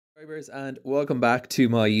Subscribers, and welcome back to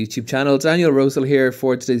my YouTube channel. Daniel Rosehill here.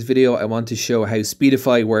 For today's video, I want to show how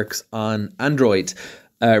Speedify works on Android.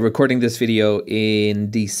 Recording this video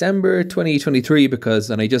in December 2023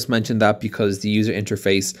 and I just mentioned that because the user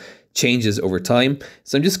interface changes over time.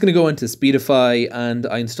 So I'm just going to go into Speedify and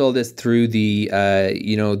I installed this through the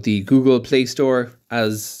the Google Play Store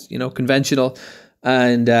as conventional.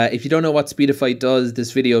 And if you don't know what Speedify does,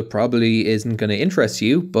 this video probably isn't going to interest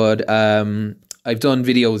you, but I've done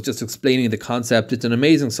videos just explaining the concept. It's an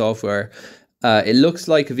amazing software. It looks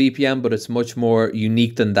like a VPN, but it's much more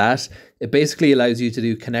unique than that. It basically allows you to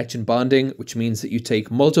do connection bonding, which means that you take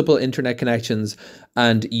multiple internet connections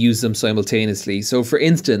and use them simultaneously. So for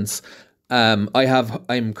instance,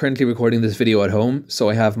 I'm currently recording this video at home. So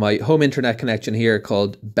I have my home internet connection here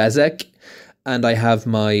called Bezek, and I have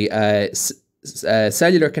my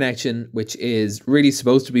cellular connection, which is really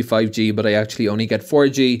supposed to be 5G, but I actually only get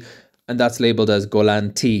 4G. And that's labeled as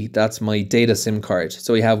Golan T. That's my data SIM card.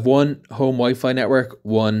 So we have one home Wi-Fi network,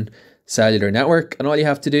 one cellular network, and all you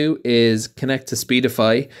have to do is connect to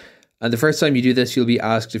Speedify. And the first time you do this, you'll be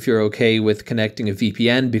asked if you're okay with connecting a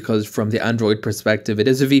VPN, because from the Android perspective, it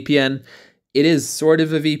is a VPN. It is sort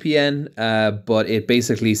of a VPN, but it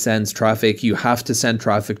basically sends traffic. You have to send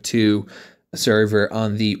traffic to a server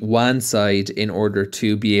on the WAN side in order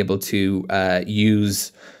to be able to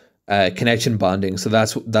use connection bonding. So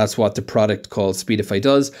that's what the product called Speedify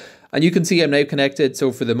does. And you can see I'm now connected.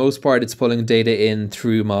 So for the most part, it's pulling data in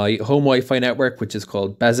through my home Wi-Fi network, which is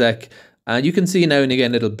called Bezek. And you can see now and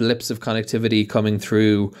again little blips of connectivity coming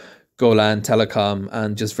through Golan Telecom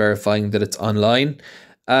and just verifying that it's online.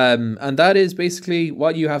 And that is basically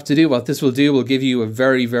what you have to do. What this will do will give you a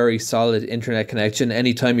very, very solid internet connection.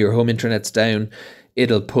 Anytime your home internet's down,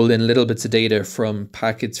 it'll pull in little bits of data from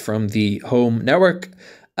packets from the home network.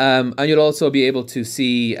 And you'll also be able to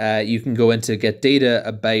see, you can go in to get data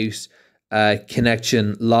about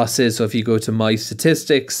connection losses. So if you go to my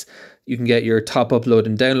statistics, you can get your top upload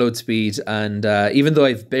and download speed. And even though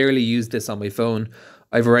I've barely used this on my phone,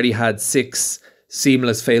 I've already had 6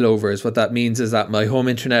 seamless failovers. What that means is that my home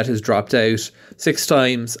internet has dropped out 6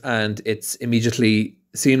 times and it's immediately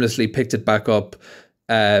seamlessly picked it back up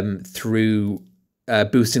through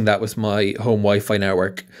boosting that with my home Wi-Fi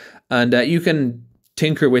network. And you can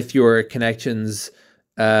tinker with your connections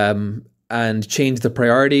and change the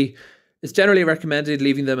priority. It's generally recommended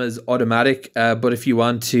leaving them as automatic, but if you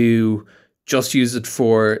want to just use it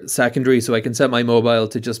for secondary, so I can set my mobile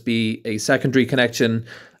to just be a secondary connection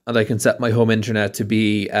and I can set my home internet to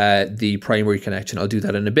be the primary connection. I'll do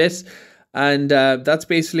that in a bit. And that's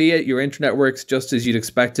basically it. Your internet works just as you'd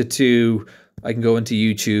expect it to. I can go into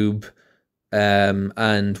YouTube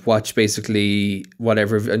and watch basically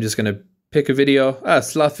whatever. I'm just going to pick a video.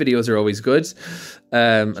 Sloth videos are always good.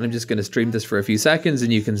 And I'm just going to stream this for a few seconds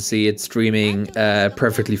and you can see it's streaming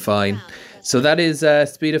perfectly fine. So that is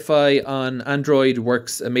Speedify on Android,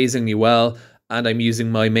 works amazingly well. And I'm using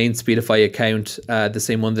my main Speedify account, the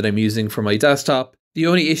same one that I'm using for my desktop. The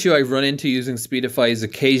only issue I've run into using Speedify is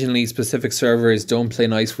occasionally specific servers don't play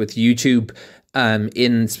nice with YouTube.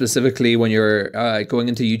 Specifically when you're going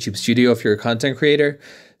into YouTube Studio if you're a content creator.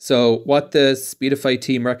 So what the Speedify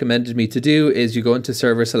team recommended me to do is you go into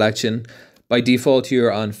server selection. By default,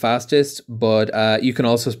 you're on fastest, but you can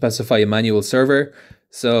also specify a manual server.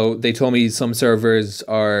 So they told me some servers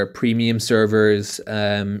are premium servers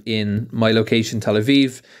in my location, Tel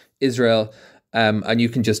Aviv, Israel, and you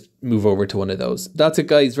can just move over to one of those. That's it,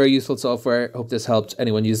 guys. Very useful software. Hope this helped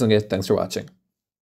anyone using it. Thanks for watching.